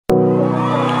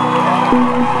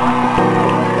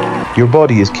Your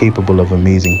body is capable of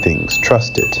amazing things.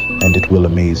 Trust it, and it will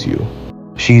amaze you.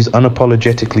 She's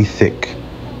unapologetically thick,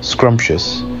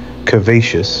 scrumptious,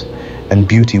 curvaceous, and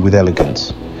beauty with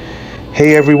elegance.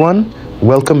 Hey everyone,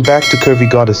 welcome back to Curvy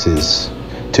Goddesses.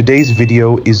 Today's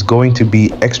video is going to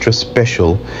be extra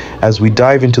special as we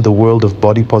dive into the world of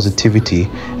body positivity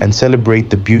and celebrate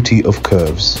the beauty of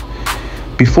curves.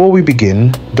 Before we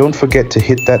begin, don't forget to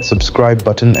hit that subscribe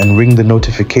button and ring the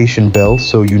notification bell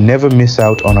so you never miss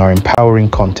out on our empowering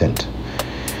content.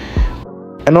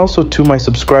 And also to my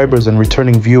subscribers and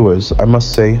returning viewers, I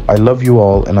must say I love you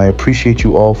all and I appreciate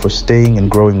you all for staying and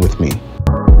growing with me.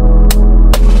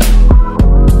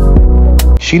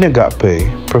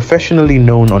 Sheenagakpe, professionally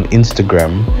known on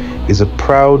Instagram, is a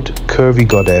proud curvy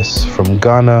goddess from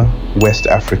Ghana, West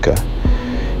Africa.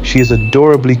 She is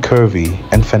adorably curvy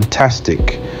and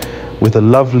fantastic, with a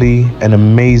lovely and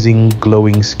amazing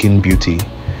glowing skin beauty.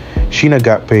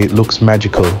 Sheenagakpe looks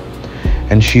magical,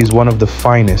 and she is one of the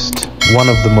finest, one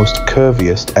of the most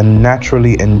curviest and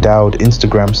naturally endowed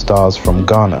Instagram stars from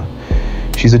Ghana.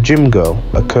 She's a gym girl,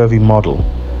 a curvy model,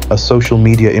 a social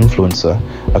media influencer,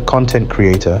 a content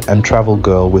creator, and travel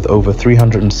girl with over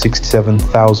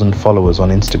 367,000 followers on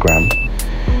Instagram.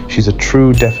 She's a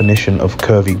true definition of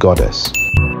curvy goddess.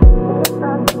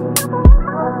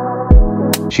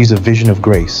 She's a vision of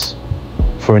grace.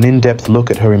 For an in-depth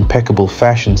look at her impeccable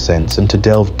fashion sense and to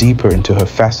delve deeper into her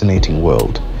fascinating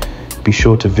world, be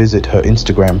sure to visit her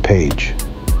Instagram page.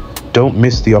 Don't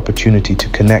miss the opportunity to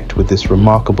connect with this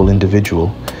remarkable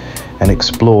individual and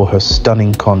explore her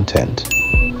stunning content.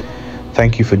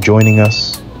 Thank you for joining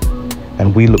us,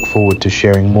 and we look forward to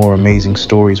sharing more amazing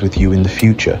stories with you in the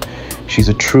future. She's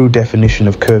a true definition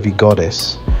of curvy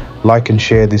goddess. Like and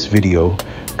share this video,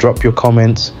 drop your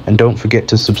comments, and don't forget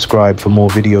to subscribe for more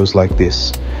videos like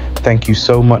this. Thank you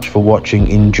so much for watching.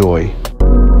 Enjoy.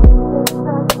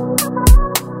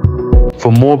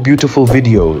 For more beautiful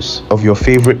videos of your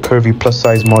favorite curvy plus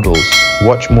size models,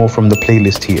 watch more from the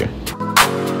playlist here.